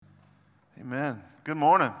Amen. Good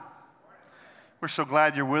morning. We're so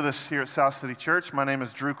glad you're with us here at South City Church. My name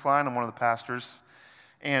is Drew Klein. I'm one of the pastors.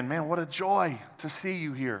 And man, what a joy to see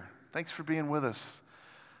you here. Thanks for being with us.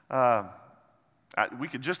 We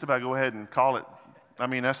could just about go ahead and call it. I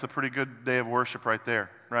mean, that's a pretty good day of worship right there,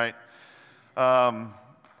 right?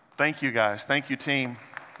 Thank you guys. Thank you, team.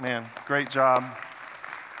 Man, great job.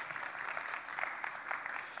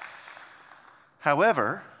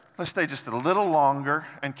 However, let's stay just a little longer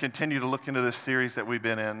and continue to look into this series that we've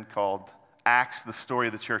been in called Acts, the story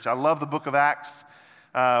of the church. I love the book of Acts.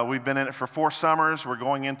 We've been in it for 4 summers. We're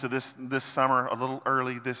going into this summer a little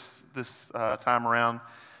early this time around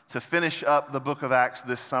to finish up the book of Acts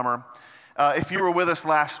this summer. If you were with us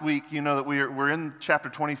last week, you know that we're in chapter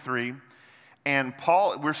 23. And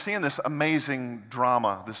Paul, we're seeing this amazing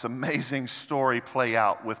drama, this amazing story play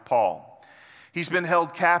out with Paul. He's been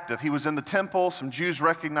held captive. He was in the temple. Some Jews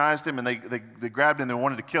recognized him, and they grabbed him. They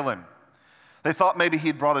wanted to kill him. They thought maybe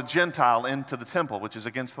he'd brought a Gentile into the temple, which is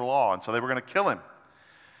against the law, and so they were going to kill him.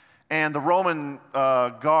 And the Roman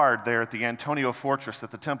guard there at the Antonia fortress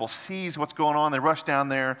at the temple sees what's going on. They rush down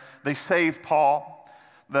there. They save Paul.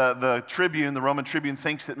 The tribune, the Roman tribune,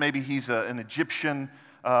 thinks that maybe he's an Egyptian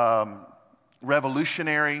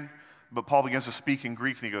revolutionary, but Paul begins to speak in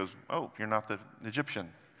Greek, and he goes, "Oh, you're not the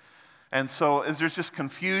Egyptian." And so as there's just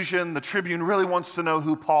confusion, the tribune really wants to know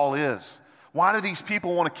who Paul is. Why do these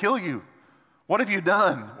people want to kill you? What have you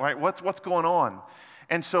done? Right? What's going on?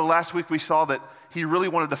 And so last week we saw that he really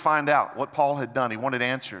wanted to find out what Paul had done. He wanted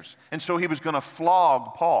answers. And so he was going to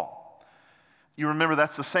flog Paul. You remember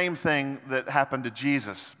that's the same thing that happened to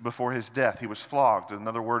Jesus before his death. He was flogged.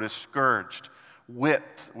 Another word is scourged,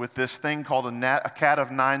 whipped with this thing called a cat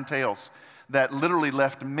of 9 tails. That literally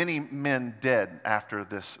left many men dead after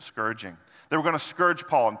this scourging. They were going to scourge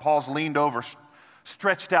Paul, and Paul's leaned over,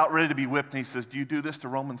 stretched out, ready to be whipped, and he says, "Do you do this to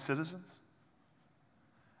Roman citizens?"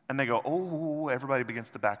 And they go, "Oh," everybody begins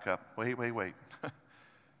to back up. Wait.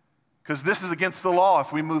 Because this is against the law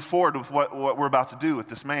if we move forward with what we're about to do with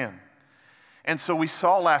this man. And so we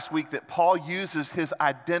saw last week that Paul uses his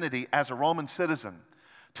identity as a Roman citizen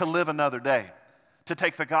to live another day, to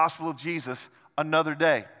take the gospel of Jesus another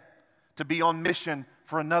day, to be on mission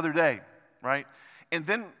for another day, right? And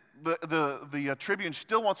then the tribune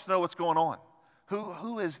still wants to know what's going on.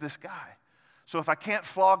 Who is this guy? So if I can't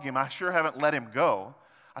flog him, I sure haven't let him go.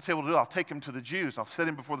 I'll tell you what I'll do. I'll take him to the Jews. I'll set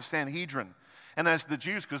him before the Sanhedrin. And as the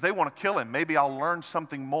Jews, because they want to kill him, maybe I'll learn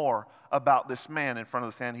something more about this man in front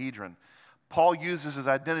of the Sanhedrin. Paul uses his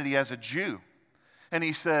identity as a Jew. And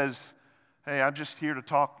he says, "Hey, I'm just here to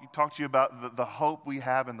talk to you about the hope we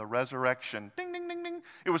have in the resurrection." Ding, ding, ding, ding.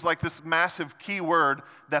 It was like this massive key word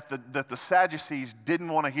that the Sadducees didn't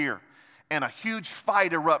want to hear. And a huge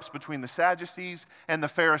fight erupts between the Sadducees and the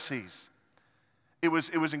Pharisees. It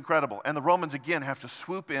was incredible. And the Romans, again, have to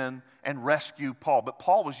swoop in and rescue Paul. But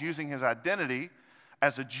Paul was using his identity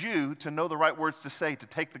as a Jew to know the right words to say, to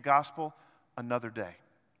take the gospel another day,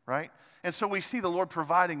 right? And so we see the Lord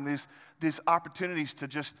providing these opportunities to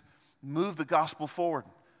just move the gospel forward.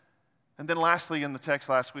 And then lastly, in the text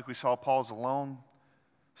last week, we saw Paul's alone,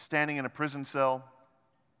 standing in a prison cell,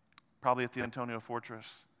 probably at the Antonia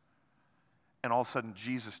fortress. And all of a sudden,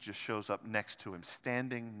 Jesus just shows up next to him,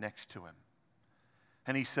 standing next to him.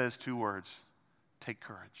 And he says 2 words, "Take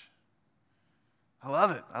courage." I love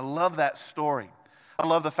it. I love that story. I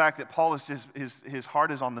love the fact that Paul is just, his heart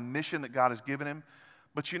is on the mission that God has given him.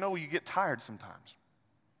 But you know, you get tired sometimes.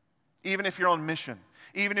 Even if you're on mission,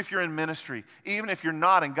 even if you're in ministry, even if you're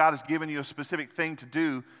not and God has given you a specific thing to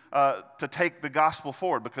do to take the gospel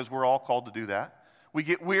forward, because we're all called to do that, we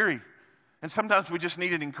get weary. And sometimes we just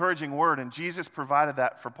need an encouraging word, and Jesus provided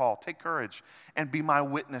that for Paul. Take courage and be my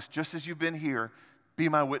witness. Just as you've been here, be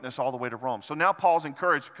my witness all the way to Rome. So now Paul's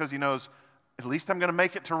encouraged because he knows, at least I'm going to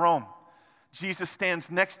make it to Rome. Jesus stands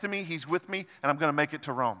next to me, he's with me, and I'm going to make it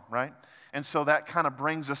to Rome, right? And so that kind of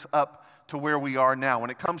brings us up to where we are now. When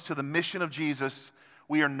it comes to the mission of Jesus,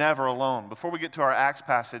 we are never alone. Before we get to our Acts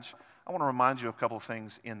passage, I want to remind you of a couple of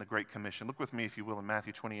things in the Great Commission. Look with me, if you will, in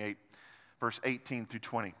Matthew 28, verse 18 through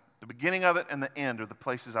 20. The beginning of it and the end are the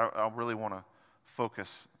places I really want to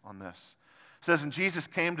focus on this. It says, "And Jesus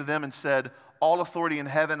came to them and said, 'All authority in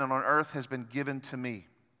heaven and on earth has been given to me.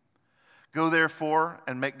 Go therefore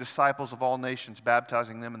and make disciples of all nations,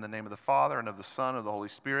 baptizing them in the name of the Father and of the Son and of the Holy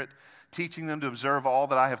Spirit, teaching them to observe all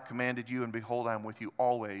that I have commanded you, and behold, I am with you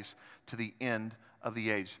always to the end of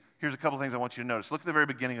the age.'" Here's a couple things I want you to notice. Look at the very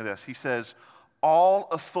beginning of this. He says, "All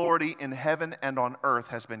authority in heaven and on earth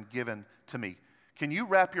has been given to me." Can you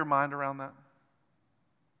wrap your mind around that?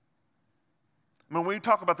 When we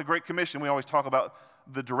talk about the Great Commission, we always talk about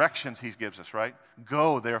the directions he gives us, right?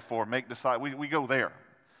 Go, therefore, make disciples. We go there.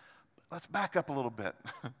 Let's back up a little bit.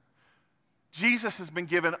 Jesus has been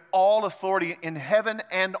given all authority in heaven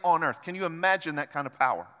and on earth. Can you imagine that kind of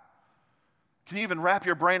power? Can you even wrap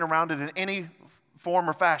your brain around it in any form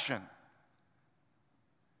or fashion?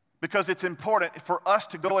 Because it's important for us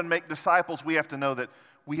to go and make disciples, we have to know that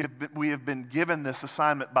we have been given this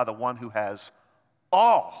assignment by the one who has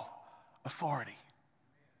all authority,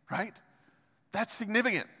 right? That's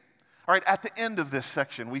significant. All right, at the end of this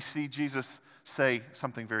section, we see Jesus say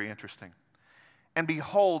something very interesting. And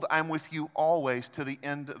behold, I'm with you always to the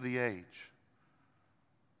end of the age.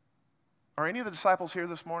 Are any of the disciples here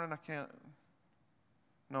this morning?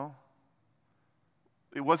 No?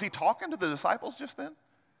 Was he talking to the disciples just then?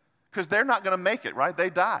 Because they're not going to make it, right? They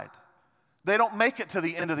died. They don't make it to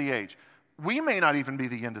the end of the age. We may not even be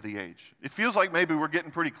the end of the age. It feels like maybe we're getting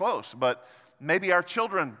pretty close, but maybe our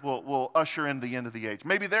children will usher in the end of the age.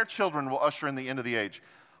 Maybe their children will usher in the end of the age.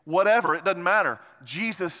 Whatever, it doesn't matter.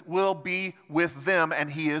 Jesus will be with them, and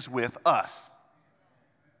he is with us.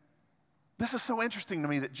 This is so interesting to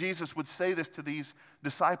me that Jesus would say this to these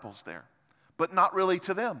disciples there, but not really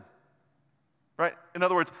to them. Right? In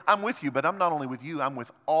other words, I'm with you, but I'm not only with you, I'm with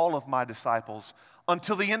all of my disciples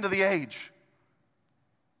until the end of the age.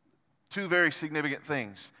 Two very significant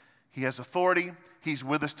things. He has authority. He's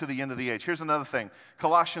with us to the end of the age. Here's another thing.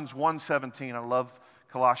 Colossians 1:17. I love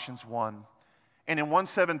Colossians 1. And in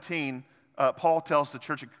 1:17, Paul tells the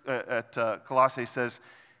church at Colossae, says,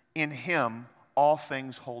 in him all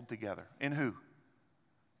things hold together. In who?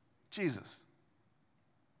 Jesus.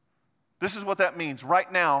 This is what that means.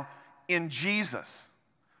 Right now, in Jesus,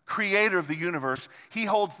 creator of the universe, he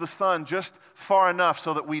holds the sun just far enough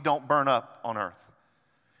so that we don't burn up on earth.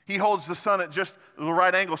 He holds the sun at just the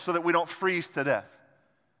right angle so that we don't freeze to death.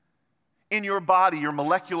 In your body, your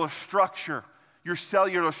molecular structure, your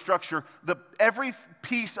cellular structure, every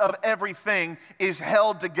piece of everything is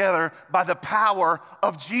held together by the power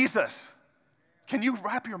of Jesus. Can you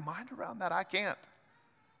wrap your mind around that? I can't.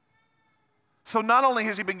 So not only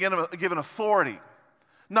has he been given authority,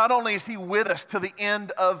 not only is he with us to the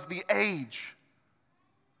end of the age,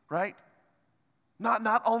 right?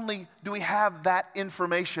 Not only do we have that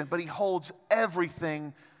information, but he holds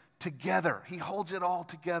everything together. He holds it all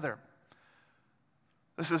together.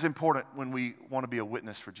 This is important when we want to be a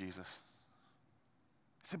witness for Jesus.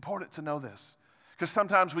 It's important to know this because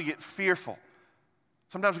sometimes we get fearful.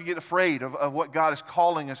 Sometimes we get afraid of what God is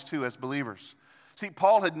calling us to as believers. See,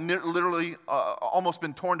 Paul had literally almost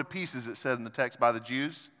been torn to pieces, it said in the text, by the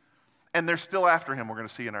Jews. And they're still after him, we're going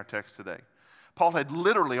to see in our text today. Paul had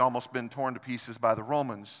literally almost been torn to pieces by the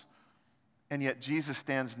Romans. And yet Jesus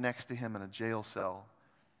stands next to him in a jail cell.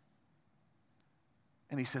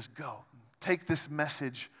 And he says, go, take this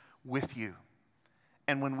message with you.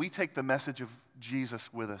 And when we take the message of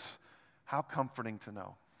Jesus with us, how comforting to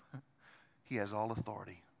know he has all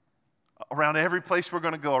authority. Around every place we're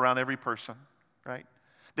going to go, around every person. Right?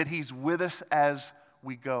 That he's with us as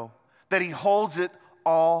we go. That he holds it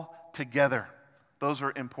all together. Those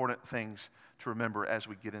are important things to remember as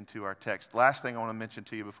we get into our text. Last thing I want to mention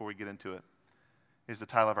to you before we get into it is the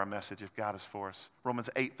title of our message, If God is For Us. Romans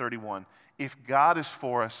 8:31. If God is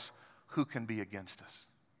for us, who can be against us?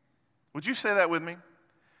 Would you say that with me?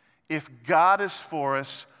 If God is for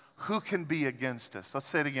us, who can be against us? Let's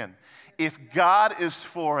say it again. If God is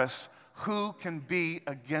for us, who can be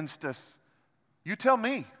against us? You tell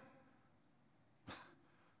me.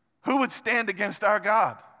 Who would stand against our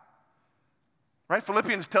God? Right?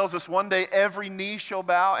 Philippians tells us one day every knee shall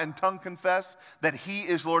bow and tongue confess that he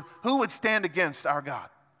is Lord. Who would stand against our God?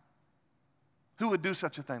 Who would do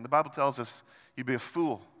such a thing? The Bible tells us you'd be a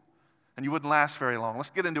fool and you wouldn't last very long. Let's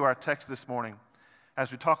get into our text this morning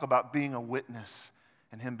as we talk about being a witness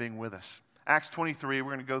and him being with us. Acts 23, we're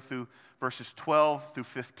going to go through verses 12 through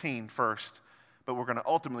 15 first. But we're going to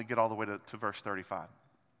ultimately get all the way to verse 35.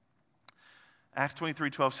 Acts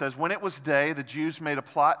 23:12 says, when it was day, the Jews made a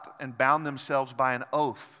plot and bound themselves by an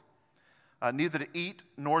oath, neither to eat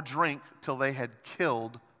nor drink till they had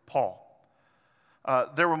killed Paul.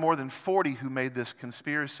 There were more than 40 who made this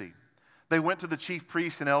conspiracy. They went to the chief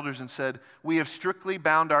priests and elders and said, we have strictly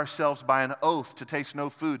bound ourselves by an oath to taste no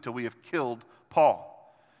food till we have killed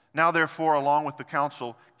Paul. Now therefore, along with the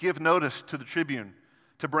council, give notice to the tribune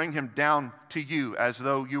to bring him down to you as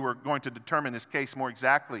though you were going to determine his case more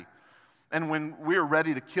exactly. And when we are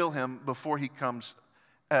ready to kill him before he comes,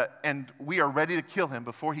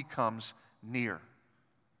 near.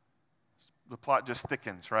 The plot just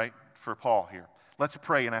thickens, right, for Paul here. Let's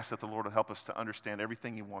pray and ask that the Lord will help us to understand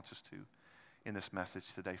everything he wants us to in this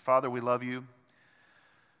message today. Father, we love you.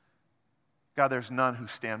 God, there's none who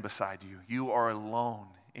stand beside you. You are alone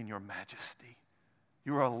in your majesty.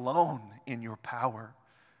 You are alone in your power.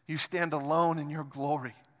 You stand alone in your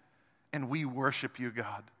glory. And we worship you,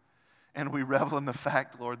 God. And we revel in the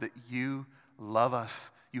fact, Lord, that you love us.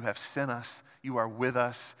 You have sent us. You are with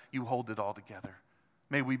us. You hold it all together.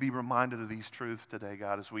 May we be reminded of these truths today,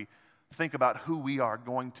 God, as we think about who we are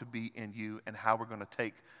going to be in you and how we're going to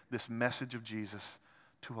take this message of Jesus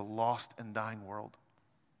to a lost and dying world.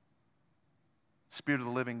 Spirit of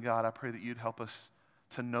the living God, I pray that you'd help us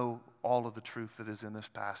to know all of the truth that is in this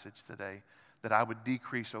passage today, that I would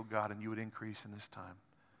decrease, oh God, and you would increase in this time,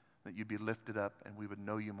 that you'd be lifted up and we would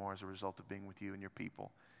know you more as a result of being with you and your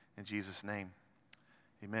people. In Jesus' name,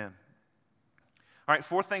 amen. All right,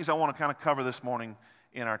 4 things I want to kind of cover this morning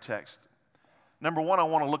in our text. Number 1, I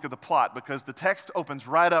want to look at the plot because the text opens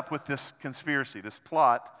right up with this conspiracy, this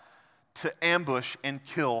plot to ambush and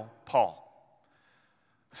kill Paul.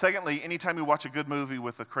 Secondly, anytime you watch a good movie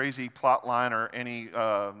with a crazy plot line or any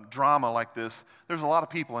drama like this, there's a lot of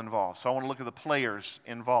people involved. So I want to look at the players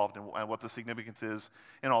involved and what the significance is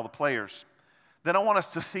in all the players. Then I want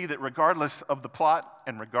us to see that regardless of the plot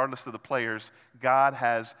and regardless of the players, God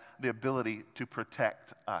has the ability to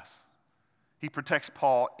protect us. He protects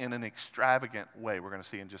Paul in an extravagant way, we're going to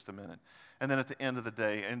see in just a minute. And then at the end of the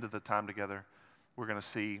day, end of the time together, we're going to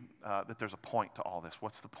see that there's a point to all this.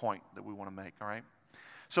 What's the point that we want to make, all right?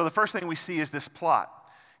 So the first thing we see is this plot.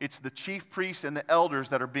 It's the chief priests and the elders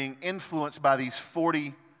that are being influenced by these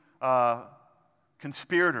 40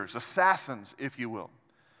 conspirators, assassins, if you will.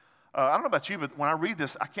 I don't know about you, but when I read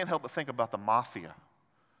this, I can't help but think about the mafia.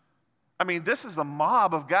 I mean, this is a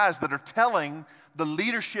mob of guys that are telling the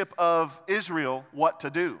leadership of Israel what to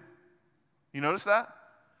do. You notice that?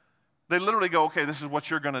 They literally go, okay, this is what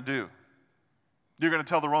you're going to do. You're going to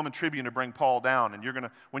tell the Roman tribune to bring Paul down, and you're going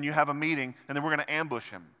to, when you have a meeting, and then we're going to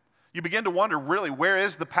ambush him. You begin to wonder, really, where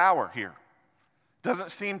is the power here?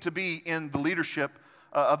 Doesn't seem to be in the leadership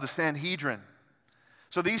of the Sanhedrin.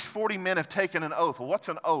 So these 40 men have taken an oath. Well, what's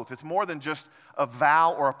an oath? It's more than just a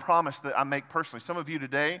vow or a promise that I make personally. Some of you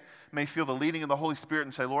today may feel the leading of the Holy Spirit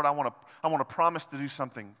and say, Lord, I want to promise to do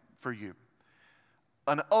something for you.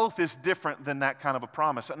 An oath is different than that kind of a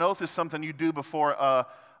promise. An oath is something you do before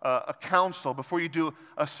a council, before you do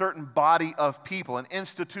a certain body of people, an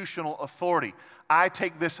institutional authority. I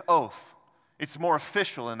take this oath. It's more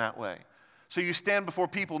official in that way. So you stand before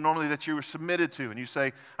people normally that you were submitted to, and you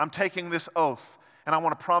say, I'm taking this oath, and I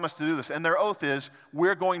want to promise to do this. And their oath is,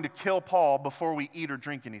 we're going to kill Paul before we eat or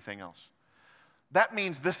drink anything else. That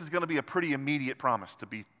means this is going to be a pretty immediate promise to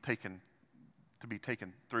be taken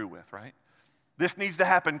through with, right? This needs to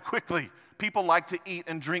happen quickly. People like to eat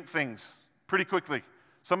and drink things pretty quickly.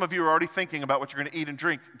 Some of you are already thinking about what you're going to eat and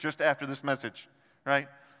drink just after this message, right?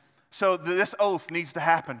 So this oath needs to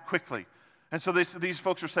happen quickly. And so these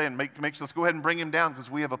folks are saying, let's go ahead and bring him down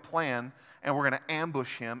because we have a plan and we're going to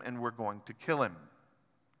ambush him and we're going to kill him.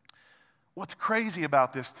 What's crazy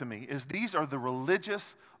about this to me is these are the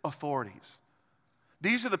religious authorities.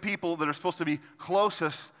 These are the people that are supposed to be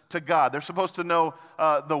closest to God. They're supposed to know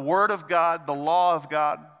the Word of God, the law of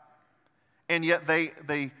God. And yet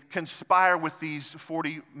they conspire with these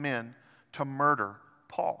 40 men to murder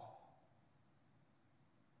Paul.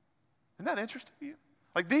 Isn't that interesting to you?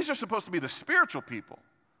 Like, these are supposed to be the spiritual people.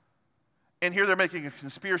 And here they're making a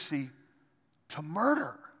conspiracy to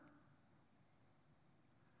murder.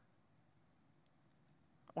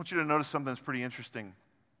 I want you to notice something that's pretty interesting.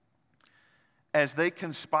 As they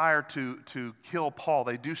conspire to kill Paul,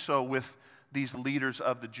 they do so with these leaders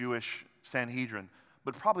of the Jewish Sanhedrin,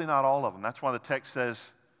 but probably not all of them. That's why the text says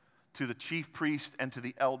to the chief priest and to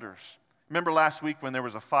the elders. Remember last week when there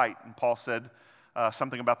was a fight and Paul said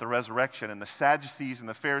something about the resurrection, and the Sadducees and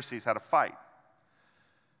the Pharisees had a fight.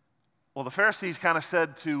 Well, the Pharisees kind of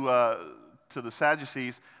said to the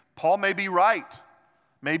Sadducees, Paul may be right.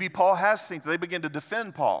 Maybe Paul has things. They begin to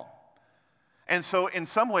defend Paul. And so in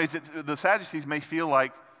some ways, the Sadducees may feel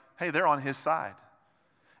like, hey, they're on his side.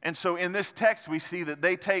 And so in this text, we see that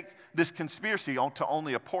they take this conspiracy to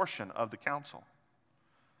only a portion of the council.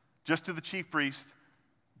 Just to the chief priest,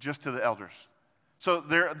 just to the elders. So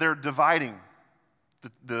they're dividing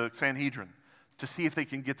the Sanhedrin to see if they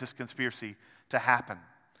can get this conspiracy to happen.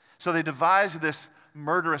 So they devise this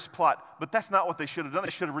murderous plot, but that's not what they should have done.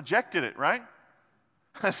 They should have rejected it, right?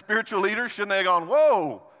 As spiritual leaders, shouldn't they have gone,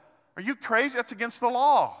 whoa, are you crazy? That's against the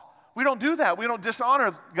law. We don't do that. We don't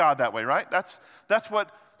dishonor God that way, right? That's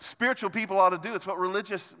what spiritual people ought to do. It's what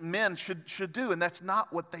religious men should do, and that's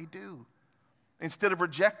not what they do. Instead of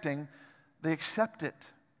rejecting, they accept it.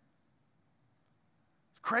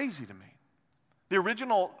 It's crazy to me. The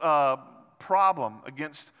original problem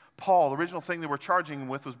against Paul. The original thing they were charging him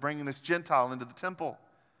with was bringing this Gentile into the temple.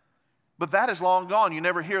 But that is long gone. You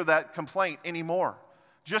never hear that complaint anymore.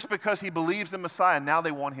 Just because he believes the Messiah, now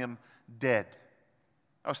they want him dead.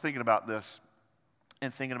 I was thinking about this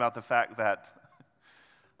and thinking about the fact that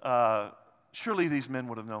surely these men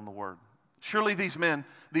would have known the word. Surely these men,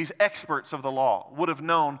 these experts of the law, would have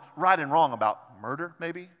known right and wrong about murder,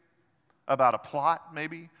 maybe, about a plot,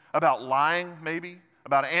 maybe, about lying, maybe,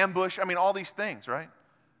 about ambush. I mean, all these things, right?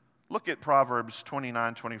 Look at Proverbs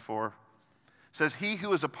 29:24. It says, he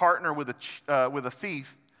who is a partner with a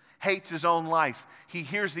thief hates his own life. He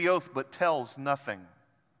hears the oath but tells nothing.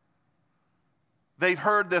 They've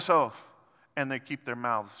heard this oath and they keep their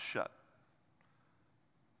mouths shut.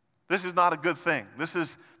 This is not a good thing.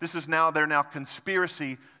 They're now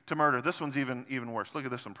conspiracy to murder. This one's even worse. Look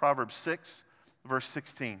at this one, Proverbs 6, verse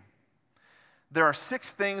 16. There are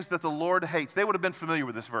 6 things that the Lord hates. They would have been familiar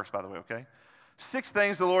with this verse, by the way, okay? 6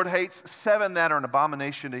 things the Lord hates, 7 that are an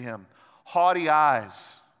abomination to him. Haughty eyes,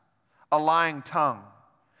 a lying tongue,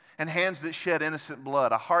 and hands that shed innocent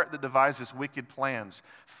blood, a heart that devises wicked plans,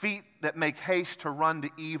 feet that make haste to run to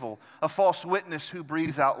evil, a false witness who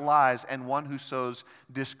breathes out lies, and one who sows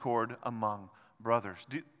discord among brothers.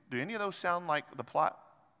 Do any of those sound like the plot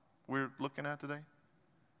we're looking at today?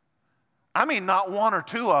 I mean, not 1 or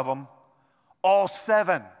 2 of them, all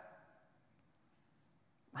 7.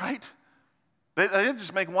 Right? They didn't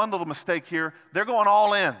just make one little mistake here. They're going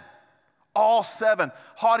all in. All 7.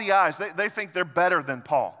 Haughty eyes. They think they're better than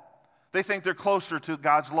Paul. They think they're closer to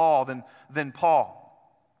God's law than Paul.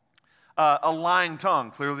 A lying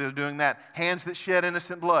tongue. Clearly they're doing that. Hands that shed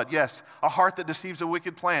innocent blood. Yes. A heart that deceives a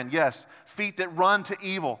wicked plan. Yes. Feet that run to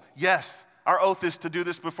evil. Yes. Our oath is to do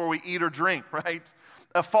this before we eat or drink, right?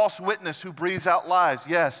 A false witness who breathes out lies.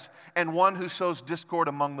 Yes. And one who sows discord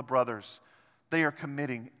among the brothers. They are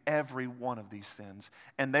committing every one of these sins.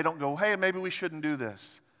 And they don't go, hey, maybe we shouldn't do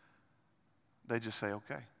this. They just say,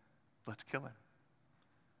 okay, let's kill him.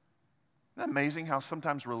 Isn't that amazing how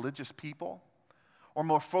sometimes religious people are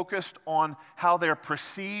more focused on how they're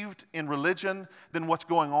perceived in religion than what's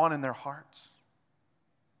going on in their hearts?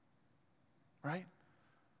 Right?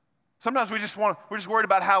 Sometimes we're just worried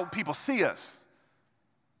about how people see us.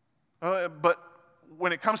 But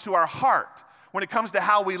when it comes to our heart, when it comes to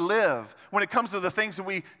how we live, when it comes to the things that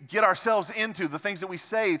we get ourselves into, the things that we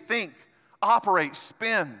say, think, operate,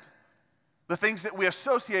 spend, the things that we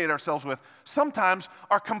associate ourselves with, sometimes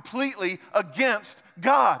are completely against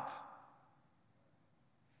God.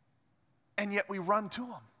 And yet we run to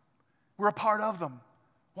them. We're a part of them.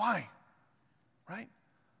 Why? Right?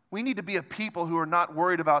 We need to be a people who are not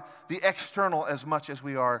worried about the external as much as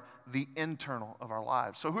we are the internal of our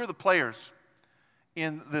lives. So who are the players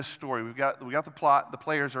in this story? We got the plot. The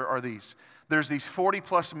players are these. There's these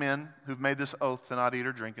 40-plus men who've made this oath to not eat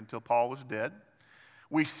or drink until Paul was dead.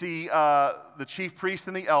 We see the chief priests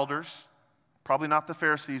and the elders, probably not the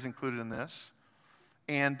Pharisees included in this.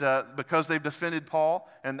 And because they've defended Paul,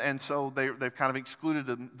 and so they've kind of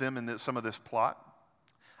excluded them in some of this plot.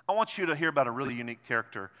 I want you to hear about a really unique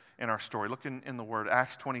character in our story. Look in the Word,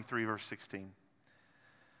 Acts 23, verse 16. It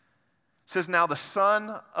says, now the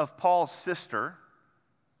son of Paul's sister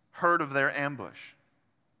heard of their ambush.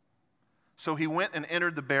 So he went and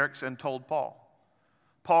entered the barracks and told Paul.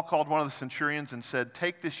 Paul called one of the centurions and said,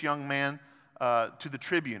 take this young man to the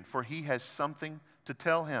tribune, for he has something to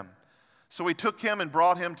tell him. So he took him and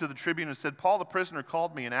brought him to the tribune and said, Paul the prisoner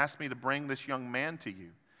called me and asked me to bring this young man to you,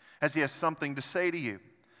 as he has something to say to you.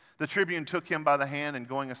 The tribune took him by the hand and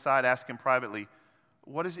going aside asked him privately,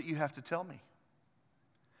 what is it you have to tell me?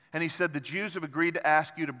 And he said, the Jews have agreed to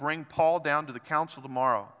ask you to bring Paul down to the council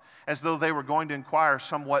tomorrow, as though they were going to inquire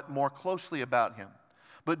somewhat more closely about him.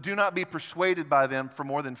 But do not be persuaded by them, for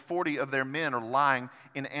more than 40 of their men are lying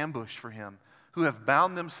in ambush for him, who have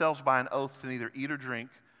bound themselves by an oath to neither eat or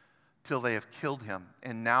drink till they have killed him.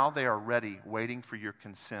 And now they are ready, waiting for your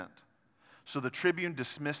consent. So the tribune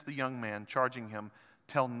dismissed the young man, charging him,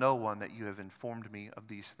 tell no one that you have informed me of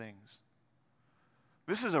these things.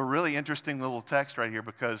 This is a really interesting little text right here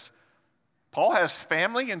because Paul has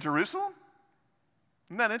family in Jerusalem.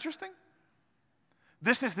 Isn't that interesting?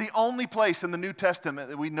 This is the only place in the New Testament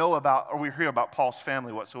that we know about or we hear about Paul's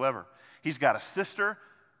family whatsoever. He's got a sister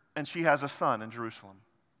and she has a son in Jerusalem.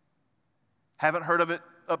 Haven't heard of it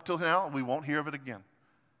up till now. We won't hear of it again.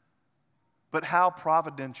 But how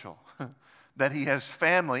providential that he has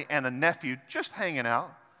family and a nephew just hanging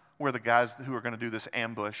out where the guys who are going to do this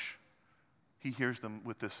ambush, he hears them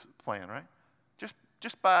with this plan, right?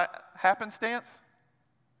 Just by happenstance?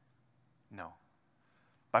 No.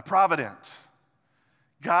 By providence.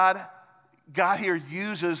 God here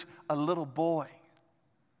uses a little boy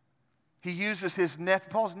He uses his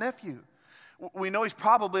Paul's nephew. We know he's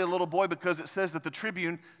probably a little boy because it says that the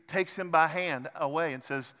tribune takes him by hand away and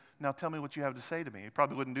says, now tell me what you have to say to me. He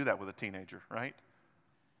probably wouldn't do that with a teenager, right?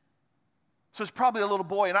 So it's probably a little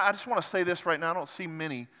boy. And I just want to say this right now. I don't see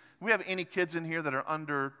many. Do we have any kids in here that are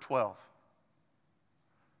under 12?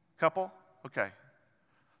 Couple? Okay.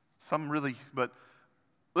 Some really, but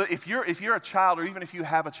if you're a child, or even if you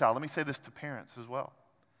have a child, let me say this to parents as well.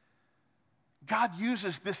 God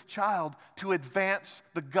uses this child to advance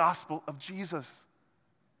the gospel of Jesus.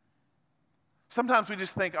 Sometimes we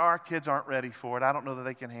just think, oh, our kids aren't ready for it. I don't know that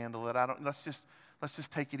they can handle it. Let's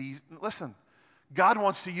just take it easy. Listen, God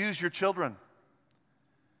wants to use your children.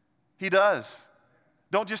 He does.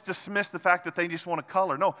 Don't just dismiss the fact that they just want to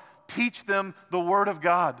color. No, teach them the Word of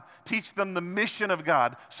God. Teach them the mission of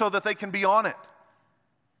God so that they can be on it.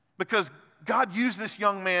 Because God used this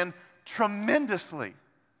young man tremendously.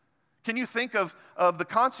 Can you think of the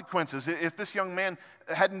consequences if this young man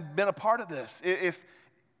hadn't been a part of this, if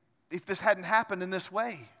this hadn't happened in this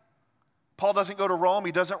way? Paul doesn't go to Rome.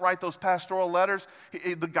 He doesn't write those pastoral letters.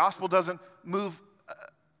 The gospel doesn't move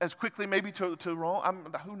as quickly maybe to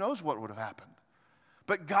Rome. Who knows what would have happened?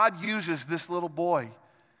 But God uses this little boy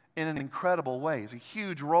in an incredible way. It's a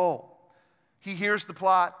huge role. He hears the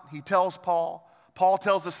plot. He tells Paul. Paul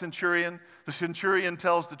tells the centurion. The centurion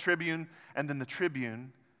tells the tribune. And then the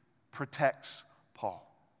tribune protects Paul.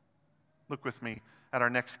 Look with me at our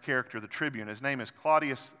next character, the tribune. His name is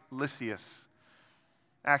Claudius Lysias.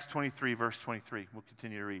 Acts 23, verse 23. We'll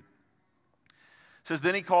continue to read. It says,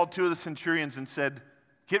 then he called two of the centurions and said,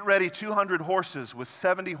 get ready 200 horses with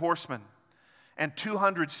 70 horsemen and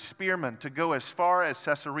 200 spearmen to go as far as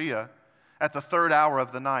Caesarea at the third hour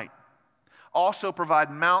of the night. Also provide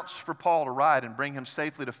mounts for Paul to ride and bring him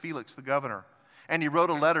safely to Felix the governor. And he wrote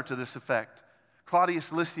a letter to this effect.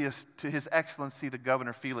 Claudius Lysias, to his excellency the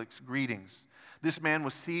governor Felix, greetings. This man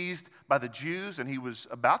was seized by the Jews and he was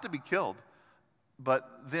about to be killed. But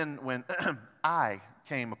then when I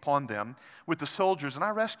came upon them with the soldiers and I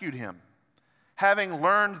rescued him, having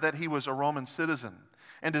learned that he was a Roman citizen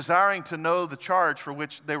and desiring to know the charge for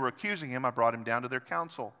which they were accusing him, I brought him down to their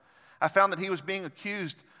council. I found that he was being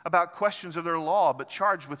accused about questions of their law, but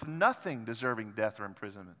charged with nothing deserving death or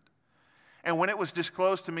imprisonment. And when it was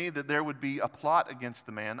disclosed to me that there would be a plot against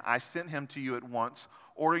the man, I sent him to you at once,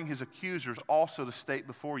 ordering his accusers also to state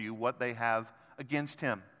before you what they have against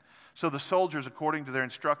him. So the soldiers, according to their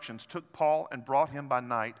instructions, took Paul and brought him by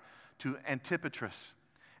night to Antipatris.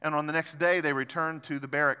 And on the next day they returned to the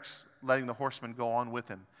barracks, letting the horsemen go on with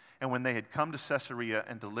him. And when they had come to Caesarea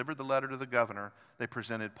and delivered the letter to the governor, they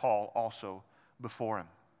presented Paul also before him.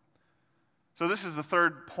 So this is the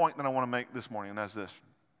third point that I want to make this morning, and that's this.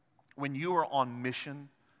 When you are on mission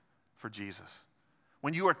for Jesus,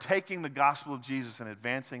 when you are taking the gospel of Jesus and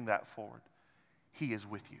advancing that forward, he is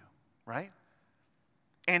with you, right?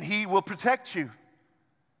 And he will protect you.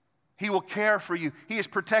 He will care for you. He is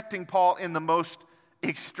protecting Paul in the most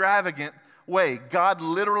extravagant way. God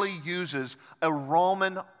literally uses a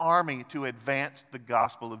Roman army to advance the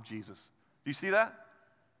gospel of Jesus. Do you see that?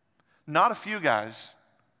 Not a few guys,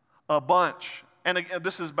 a bunch. And again,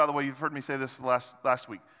 this is, by the way, you've heard me say this last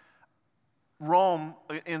week. Rome,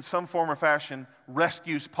 in some form or fashion,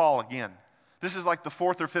 rescues Paul again. This is like the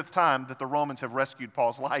fourth or fifth time that the Romans have rescued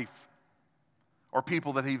Paul's life, or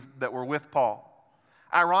people that were with Paul.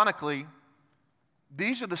 Ironically,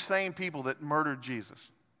 these are the same people that murdered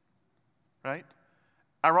Jesus, right?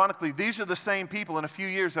 Ironically, these are the same people in a few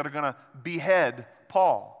years that are going to behead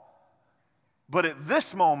Paul. But at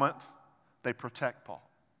this moment, they protect Paul.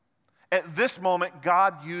 At this moment,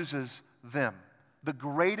 God uses them. The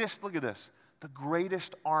greatest, look at this, the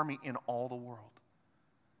greatest army in all the world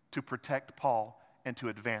to protect Paul and to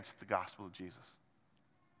advance the gospel of Jesus.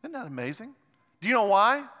 Isn't that amazing? Do you know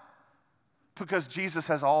why? Because Jesus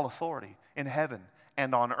has all authority in heaven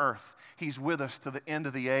and on earth. He's with us to the end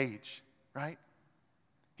of the age, right?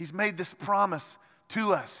 He's made this promise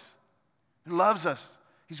to us. He loves us.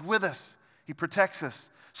 He's with us. He protects us.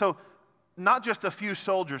 So not just a few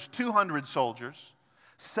soldiers, 200 soldiers,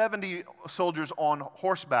 70 soldiers on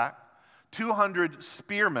horseback, 200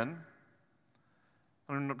 spearmen.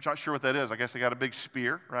 I'm not sure what that is. I guess they got a big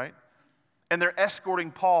spear, right? And they're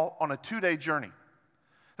escorting Paul on a 2-day journey.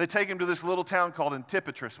 They take him to this little town called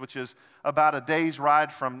Antipatris, which is about a day's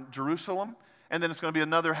ride from Jerusalem, and then it's going to be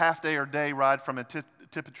another half-day or day ride from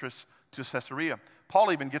Antipatris to Caesarea.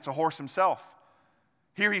 Paul even gets a horse himself.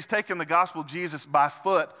 Here he's taken the gospel of Jesus by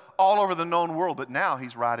foot all over the known world, but now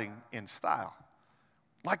he's riding in style,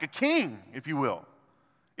 like a king, if you will.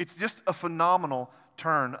 It's just a phenomenal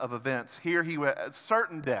turn of events. Here he was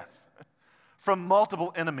certain death from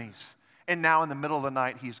multiple enemies, And now in the middle of the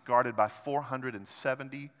night, he's guarded by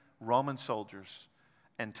 470 Roman soldiers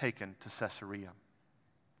and taken to Caesarea.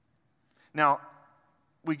 Now,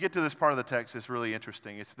 we get to this part of the text that's really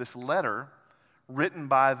interesting. It's this letter written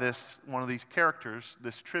by one of these characters,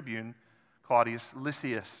 this tribune, Claudius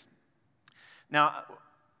Lysias. Now,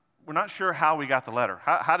 we're not sure how we got the letter.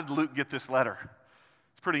 How did Luke get this letter?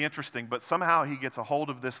 It's pretty interesting, but somehow he gets a hold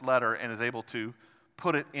of this letter and is able to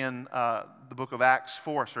put it in the book of Acts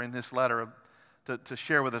for us, or in this letter to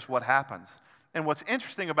share with us what happens. And what's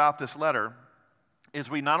interesting about this letter is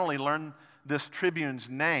we not only learn this tribune's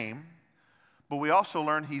name, but we also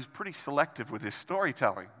learn he's pretty selective with his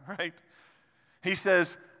storytelling, right? He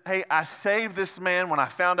says, hey, I saved this man when I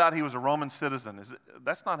found out he was a Roman citizen.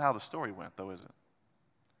 That's not how the story went, though, is it?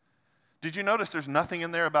 Did you notice there's nothing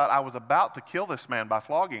in there about I was about to kill this man by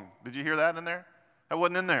flogging? Did you hear that in there? That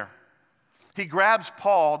wasn't in there. He grabs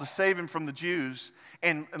Paul to save him from the Jews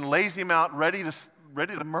and lays him out ready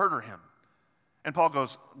to murder him. And Paul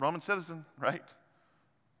goes, Roman citizen, right?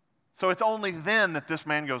 So it's only then that this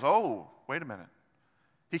man goes, oh, wait a minute.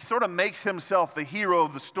 He sort of makes himself the hero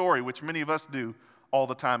of the story, which many of us do all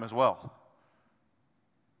the time as well.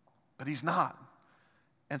 But he's not.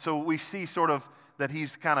 And so we see sort of that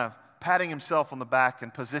he's kind of patting himself on the back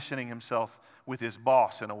and positioning himself with his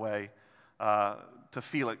boss in a way to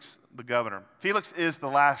Felix, the governor. Felix is the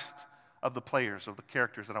last of the players, of the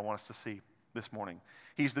characters that I want us to see this morning.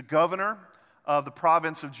 He's the governor of the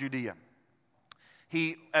province of Judea.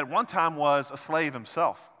 He, at one time, was a slave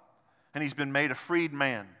himself, and he's been made a freed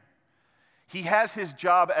man. He has his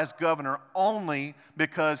job as governor only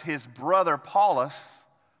because his brother Paulus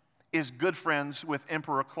is good friends with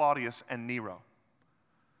Emperor Claudius and Nero.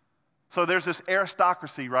 So there's this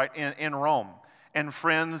aristocracy, right, in Rome, and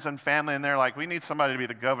friends and family, and they're like, we need somebody to be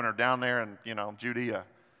the governor down there in, Judea.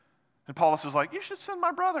 And Paulus is like, you should send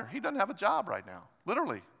my brother. He doesn't have a job right now,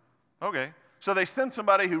 literally. Okay. So they send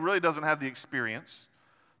somebody who really doesn't have the experience,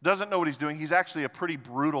 doesn't know what he's doing. He's actually a pretty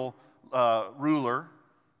brutal ruler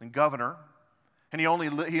and governor. And he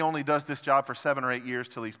only does this job for 7 or 8 years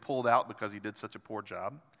till he's pulled out because he did such a poor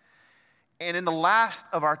job. And in the last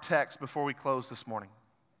of our text before we close this morning,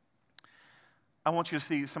 I want you to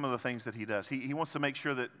see some of the things that he does. He wants to make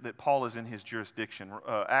sure that Paul is in his jurisdiction.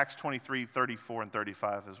 Acts 23, 34, and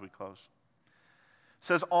 35 as we close. It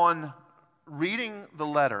says, on reading the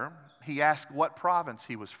letter, he asked what province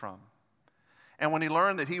he was from. And when he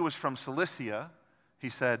learned that he was from Cilicia, he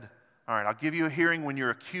said, all right, I'll give you a hearing when your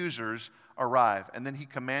accusers arrive. And then he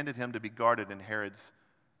commanded him to be guarded in Herod's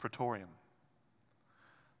praetorium.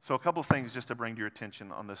 So a couple of things just to bring to your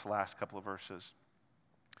attention on this last couple of verses.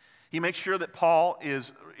 He makes sure that Paul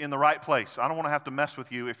is in the right place. I don't want to have to mess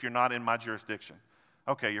with you if you're not in my jurisdiction.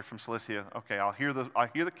 Okay, you're from Cilicia. Okay, I'll hear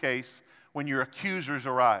the case when your accusers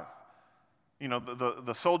arrive.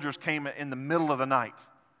 The soldiers came in the middle of the night.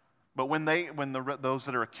 But when those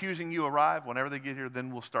that are accusing you arrive, whenever they get here, then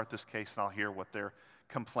we'll start this case and I'll hear what their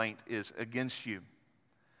complaint is against you.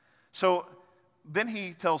 So then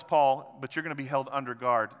he tells Paul, but you're going to be held under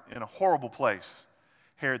guard in a horrible place,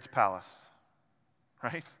 Herod's palace.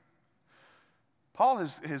 Right? Paul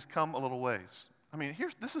has come a little ways. I mean,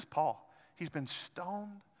 this is Paul. He's been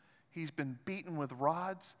stoned. He's been beaten with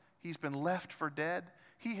rods. He's been left for dead.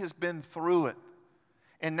 He has been through it.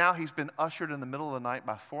 And now he's been ushered in the middle of the night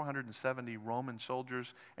by 470 Roman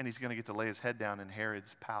soldiers, and he's going to get to lay his head down in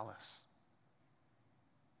Herod's palace.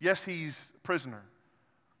 Yes, he's a prisoner,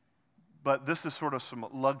 but this is sort of some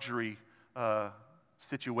luxury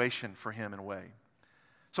situation for him in a way.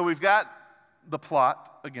 So we've got the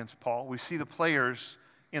plot against Paul. We see the players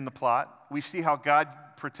in the plot. We see how God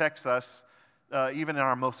protects us even in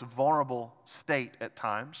our most vulnerable state at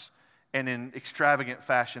times and in extravagant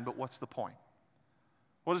fashion. But what's the point?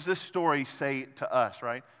 What does this story say to us,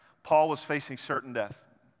 right? Paul was facing certain death.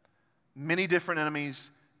 Many different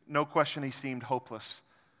enemies. No question he seemed hopeless.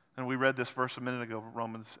 And we read this verse a minute ago,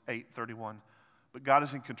 Romans 8:31. But God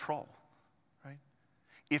is in control, right?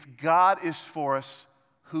 If God is for us,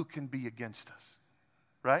 who can be against us,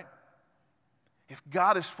 right? If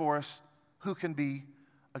God is for us, who can be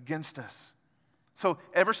against us? So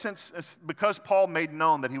because Paul made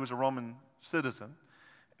known that he was a Roman citizen,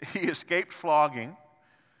 he escaped flogging.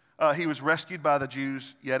 He was rescued by the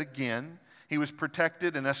Jews yet again. He was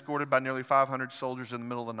protected and escorted by nearly 500 soldiers in the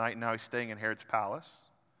middle of the night, and now he's staying in Herod's palace.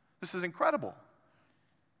 This is incredible.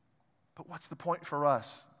 But what's the point for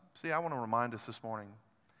us? See, I want to remind us this morning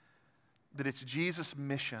that it's Jesus'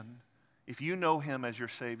 mission. If you know him as your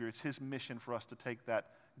Savior, it's his mission for us to take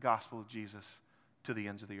that gospel of Jesus to the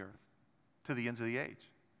ends of the earth, to the ends of the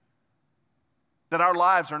age. That our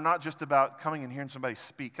lives are not just about coming and hearing somebody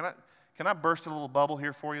speak. can I burst a little bubble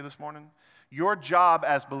here for you this morning? Your job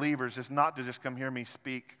as believers is not to just come hear me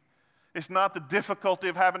speak. It's not the difficulty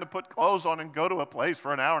of having to put clothes on and go to a place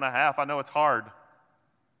for an hour and a half. I know it's hard.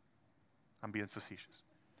 I'm being facetious.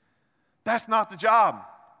 That's not the job.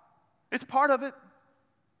 It's part of it.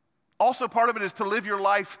 Also, part of it is to live your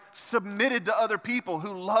life submitted to other people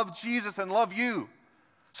who love Jesus and love you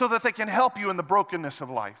so that they can help you in the brokenness of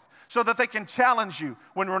life, so that they can challenge you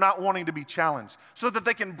when we're not wanting to be challenged, so that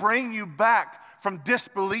they can bring you back from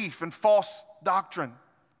disbelief and false doctrine.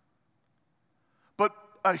 But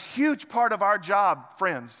a huge part of our job,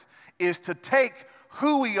 friends, is to take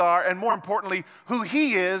who we are and, more importantly, who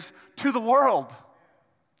He is to the world.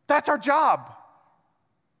 That's our job.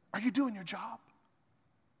 Are you doing your job?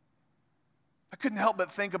 I couldn't help but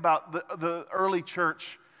think about the early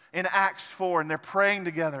church in Acts 4, and they're praying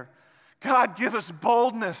together. God, give us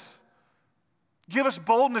boldness. Give us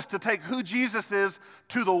boldness to take who Jesus is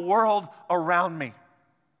to the world around me.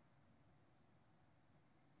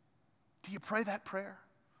 Do you pray that prayer?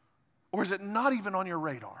 Or is it not even on your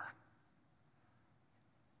radar?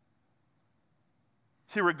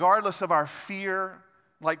 See, regardless of our fear,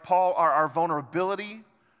 like Paul, our vulnerability,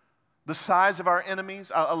 the size of our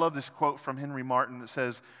enemies. I love this quote from Henry Martin that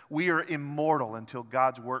says, "We are immortal until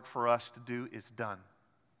God's work for us to do is done."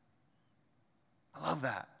 I love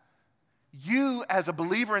that. You, as a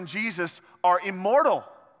believer in Jesus, are immortal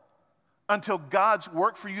until God's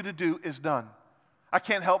work for you to do is done. I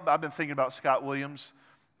can't help, I've been thinking about Scott Williams.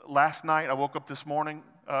 Last night, I woke up this morning,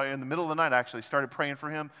 in the middle of the night actually, started praying for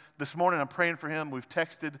him. This morning, I'm praying for him. We've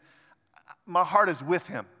texted. My heart is with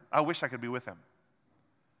him. I wish I could be with him.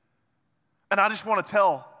 And I just want to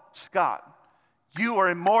tell Scott, you are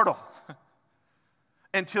immortal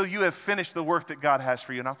until you have finished the work that God has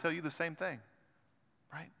for you. And I'll tell you the same thing,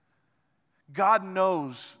 right? God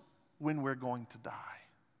knows when we're going to die.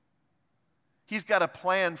 He's got a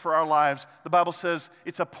plan for our lives. The Bible says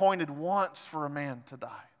it's appointed once for a man to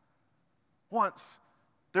die. Once.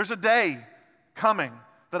 There's a day coming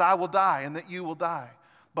that I will die and that you will die.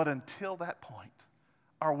 But until that point,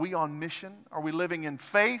 are we on mission? Are we living in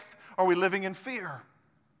faith? Are we living in fear?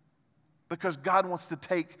 Because God wants to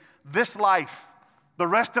take this life, the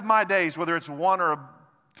rest of my days, whether it's 1 or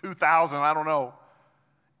 2,000, I don't know,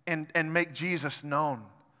 and make Jesus known.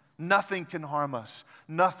 Nothing can harm us.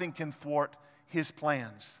 Nothing can thwart His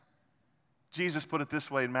plans. Jesus put it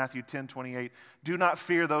this way in Matthew 10:28, "Do not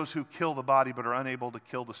fear those who kill the body but are unable to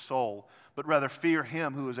kill the soul, but rather fear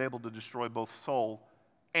Him who is able to destroy both soul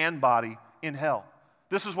and body in hell."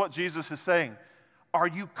 This is what Jesus is saying. Are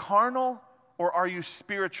you carnal or are you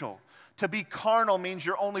spiritual? To be carnal means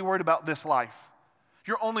you're only worried about this life.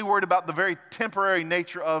 You're only worried about the very temporary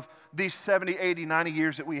nature of these 70, 80, 90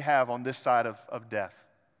 years that we have on this side of death.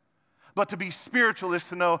 But to be spiritual is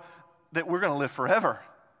to know that we're going to live forever.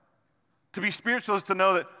 To be spiritual is to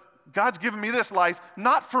know that God's given me this life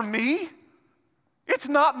not for me. It's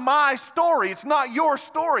not my story. It's not your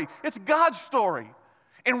story. It's God's story.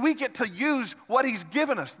 And we get to use what He's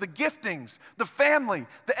given us, the giftings, the family,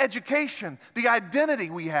 the education, the identity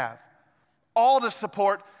we have, all to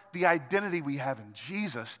support the identity we have in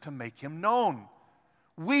Jesus to make Him known.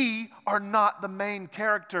 We are not the main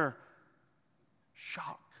character.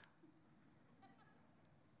 Shock.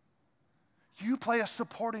 You play a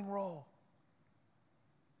supporting role.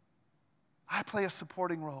 I play a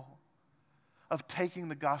supporting role of taking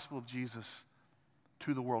the gospel of Jesus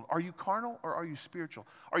to the world. Are you carnal or are you spiritual?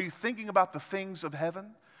 Are you thinking about the things of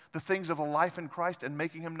heaven, the things of a life in Christ and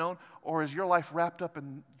making Him known, or is your life wrapped up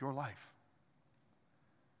in your life?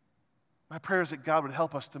 My prayer is that God would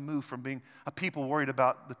help us to move from being a people worried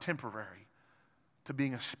about the temporary to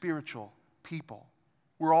being a spiritual people.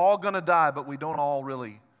 We're all going to die, but we don't all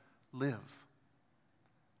really live.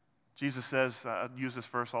 Jesus says, I use this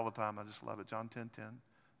verse all the time, I just love it, John 10:10.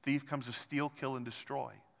 Thief comes to steal, kill, and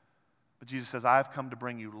destroy. But Jesus says, I have come to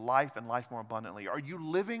bring you life and life more abundantly. Are you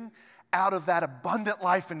living out of that abundant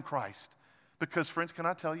life in Christ? Because, friends, can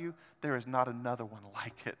I tell you, there is not another one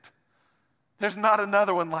like it. There's not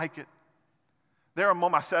another one like it. There are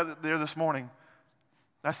moments, I sat there this morning,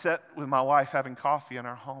 I sat with my wife having coffee in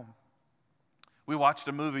our home. We watched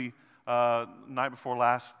a movie night before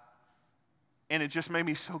last, and it just made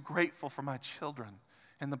me so grateful for my children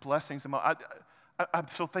and the blessings. I'm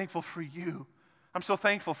so thankful for you. I'm so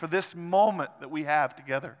thankful for this moment that we have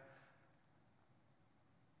together.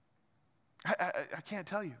 I can't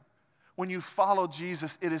tell you. When you follow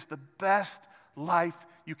Jesus, it is the best life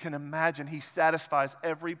you can imagine. He satisfies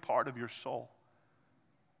every part of your soul.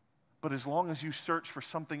 But as long as you search for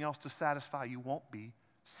something else to satisfy, you won't be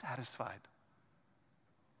satisfied.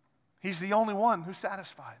 He's the only one who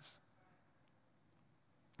satisfies.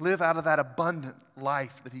 Live out of that abundant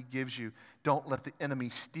life that he gives you. Don't let the enemy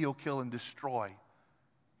steal, kill, and destroy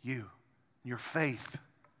you, your faith.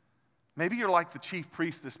 Maybe you're like the chief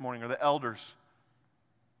priest this morning or the elders,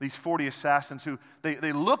 these 40 assassins who,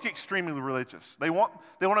 they look extremely religious. They want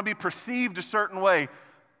to be perceived a certain way,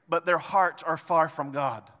 but their hearts are far from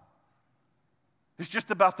God. It's just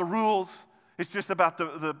about the rules. It's just about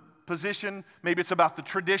the position. Maybe it's about the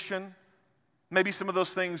tradition. Maybe some of those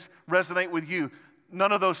things resonate with you.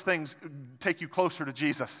 None of those things take you closer to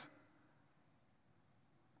Jesus.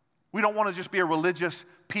 We don't want to just be a religious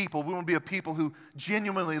people. We want to be a people who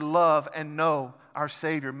genuinely love and know our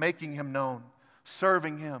Savior, making him known,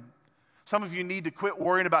 serving him. Some of you need to quit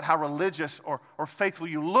worrying about how religious or faithful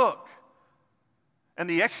you look and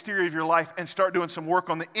the exterior of your life and start doing some work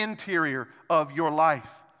on the interior of your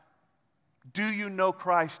life. Do you know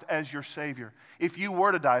Christ as your Savior? If you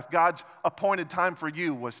were to die, if God's appointed time for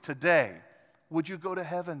you was today, would you go to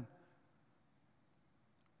heaven?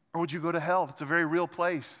 Or would you go to hell? It's a very real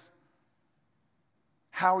place.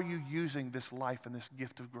 How are you using this life and this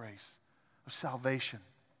gift of grace, of salvation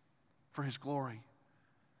for his glory?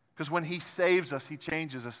 Because when he saves us, he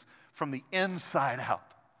changes us from the inside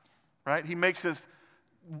out, right? He makes us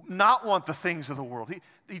not want the things of the world.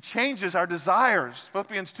 He changes our desires.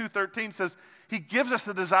 Philippians 2:13 says he gives us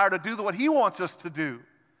the desire to do what he wants us to do.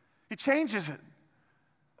 He changes it.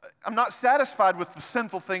 I'm not satisfied with the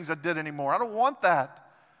sinful things I did anymore. I don't want that.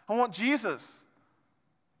 I want Jesus.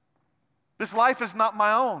 This life is not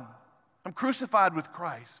my own. I'm crucified with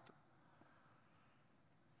Christ.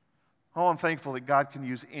 Oh, I'm thankful that God can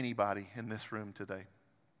use anybody in this room today.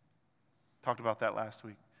 Talked about that last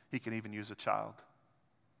week. He can even use a child.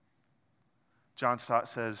 John Stott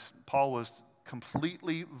says, Paul was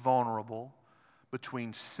completely vulnerable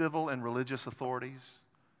between civil and religious authorities,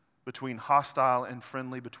 between hostile and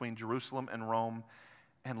friendly, between Jerusalem and Rome,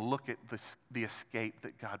 and look at the escape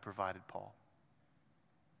that God provided Paul.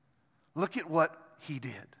 Look at what he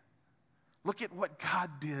did. Look at what God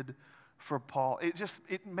did for Paul.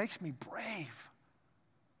 It makes me brave.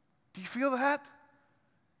 Do you feel that?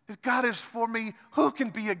 If God is for me, who can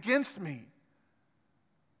be against me?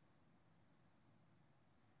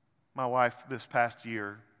 My wife this past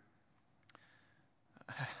year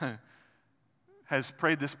has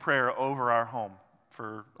prayed this prayer over our home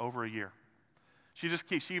for over a year. She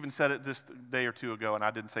even said it just a day or two ago, and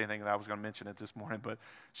I didn't say anything, and I was going to mention it this morning, but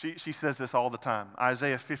she says this all the time.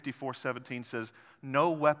 Isaiah 54:17 says,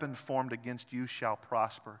 "No weapon formed against you shall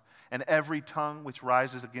prosper, and every tongue which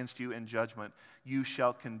rises against you in judgment you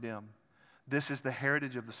shall condemn. This is the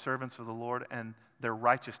heritage of the servants of the Lord, and their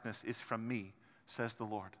righteousness is from me, says the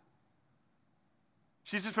Lord."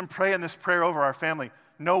 She's just been praying this prayer over our family.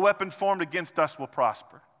 No weapon formed against us will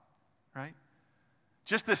prosper, right?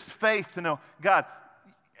 Just this faith to know, God,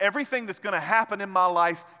 everything that's going to happen in my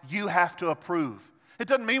life, you have to approve. It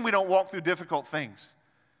doesn't mean we don't walk through difficult things.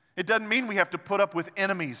 It doesn't mean we have to put up with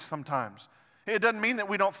enemies sometimes. It doesn't mean that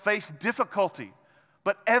we don't face difficulty.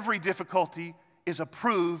 But every difficulty is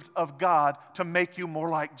approved of God to make you more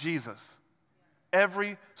like Jesus.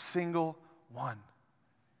 Every single one.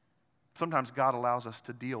 Sometimes God allows us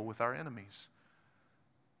to deal with our enemies.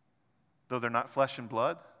 Though they're not flesh and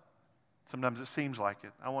blood, sometimes it seems like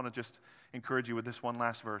it. I want to just encourage you with this one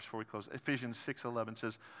last verse before we close. Ephesians 6:11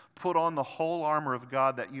 says, "Put on the whole armor of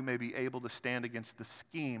God that you may be able to stand against the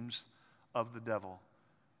schemes of the devil."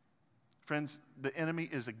 Friends, the enemy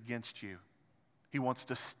is against you. He wants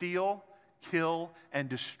to steal, kill, and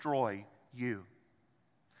destroy you.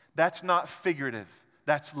 That's not figurative.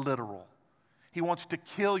 That's literal. He wants to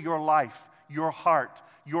kill your life, your heart,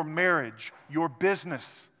 your marriage, your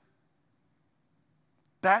business.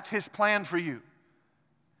 That's his plan for you.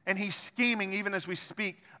 And he's scheming, even as we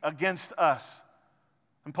speak, against us.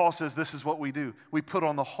 And Paul says this is what we do. We put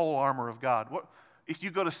on the whole armor of God. If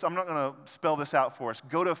you go to, I'm not going to spell this out for us.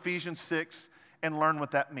 Go to Ephesians 6 and learn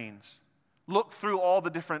what that means. Look through all the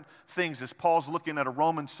different things as Paul's looking at a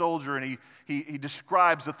Roman soldier, and he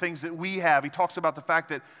describes the things that we have. He talks about the fact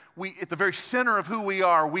that we, at the very center of who we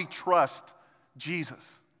are, we trust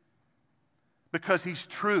Jesus because he's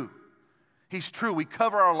true. He's true. We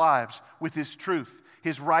cover our lives with his truth,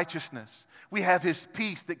 his righteousness. We have his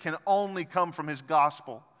peace that can only come from his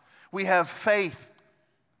gospel. We have faith.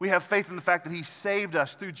 We have faith in the fact that he saved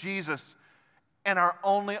us through Jesus. And our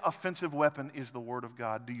only offensive weapon is the Word of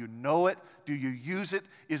God. Do you know it? Do you use it?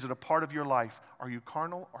 Is it a part of your life? Are you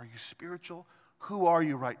carnal? Are you spiritual? Who are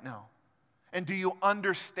you right now? And do you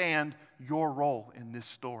understand your role in this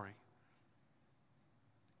story?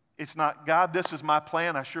 It's not, God, this is my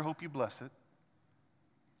plan. I sure hope you bless it.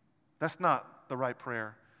 That's not the right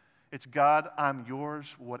prayer. It's, God, I'm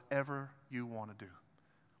yours, whatever you want to do.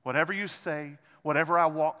 Whatever you say, whatever I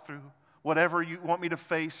walk through, whatever you want me to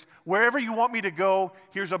face, wherever you want me to go,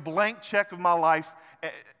 here's a blank check of my life.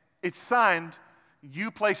 It's signed.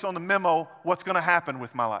 You place on the memo what's going to happen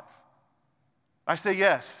with my life. I say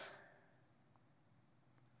yes.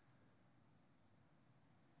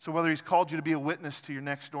 So whether he's called you to be a witness to your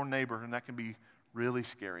next door neighbor, and that can be really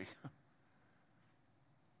scary,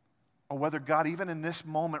 or whether God, even in this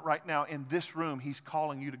moment right now, in this room, he's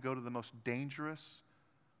calling you to go to the most dangerous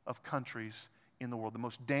of countries in the world, the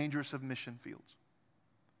most dangerous of mission fields.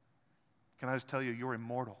 Can I just tell you, you're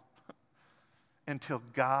immortal until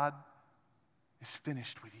God is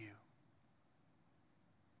finished with you.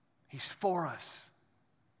 He's for us.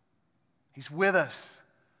 He's with us.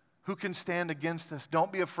 Who can stand against us?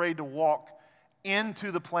 Don't be afraid to walk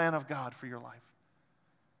into the plan of God for your life.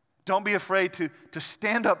 Don't be afraid to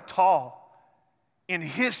stand up tall in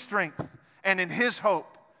his strength and in his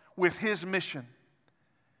hope with his mission.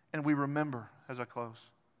 And we remember, as I close,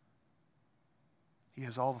 he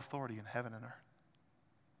has all authority in heaven and earth.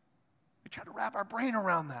 We try to wrap our brain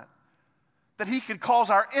around that. That he could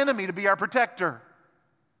cause our enemy to be our protector.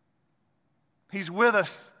 He's with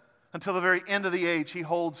us until the very end of the age. He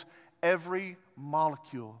holds every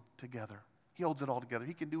molecule together. He holds it all together.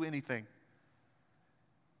 He can do anything.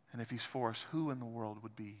 And if he's for us, who in the world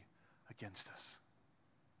would be against us?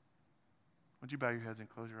 Would you bow your heads and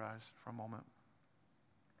close your eyes for a moment?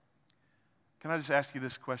 Can I just ask you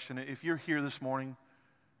this question? If you're here this morning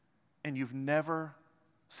and you've never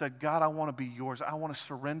said, God, I want to be yours. I want to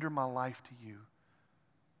surrender my life to you.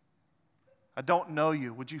 I don't know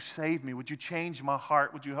you. Would you save me? Would you change my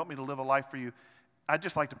heart? Would you help me to live a life for you? I'd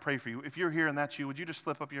just like to pray for you. If you're here and that's you, would you just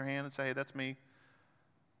slip up your hand and say, hey, that's me.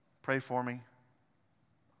 Pray for me.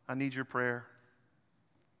 I need your prayer.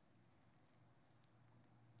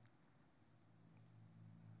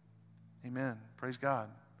 Amen. Praise God.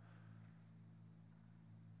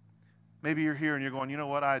 Maybe you're here and you're going, you know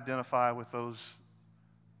what? I identify with those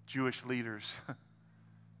Jewish leaders.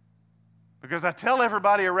 Because I tell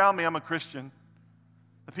everybody around me I'm a Christian.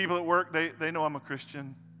 The people at work, they know I'm a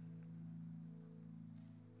Christian.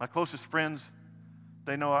 My closest friends,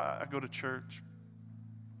 they know I go to church.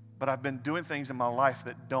 But I've been doing things in my life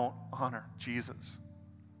that don't honor Jesus.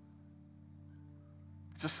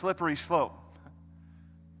 It's a slippery slope.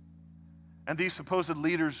 And these supposed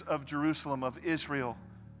leaders of Jerusalem, of Israel,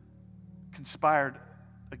 conspired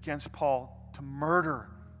against Paul to murder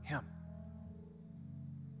him.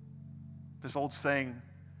 This old saying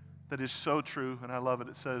that is so true, and I love it.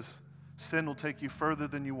 It says, sin will take you further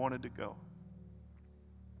than you wanted to go.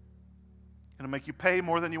 It'll make you pay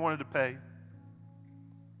more than you wanted to pay.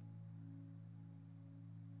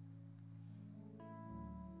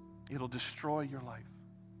 It'll destroy your life.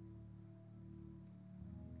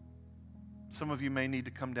 Some of you may need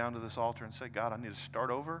to come down to this altar and say, God, I need to start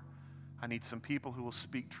over. I need some people who will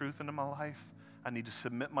speak truth into my life. I need to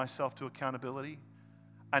submit myself to accountability.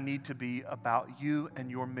 I need to be about you and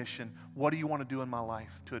your mission. What do you want to do in my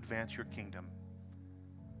life to advance your kingdom?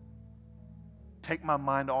 Take my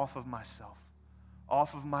mind off of myself,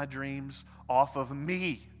 off of my dreams, off of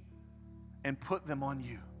me, and put them on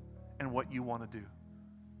you and what you want to do.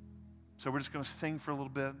 So we're just going to sing for a little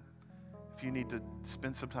bit. If you need to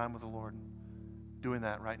spend some time with the Lord, doing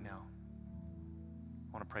that right now,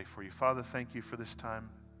 I want to pray for you. Father, thank you for this time.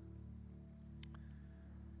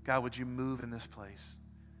 God, would you move in this place?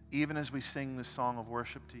 Even as we sing this song of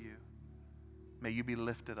worship to you, may you be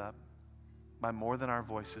lifted up by more than our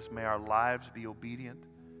voices. May our lives be obedient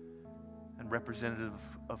and representative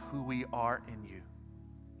of who we are in you.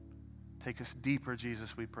 Take us deeper,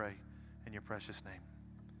 Jesus, we pray, in your precious name.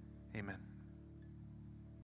 Amen.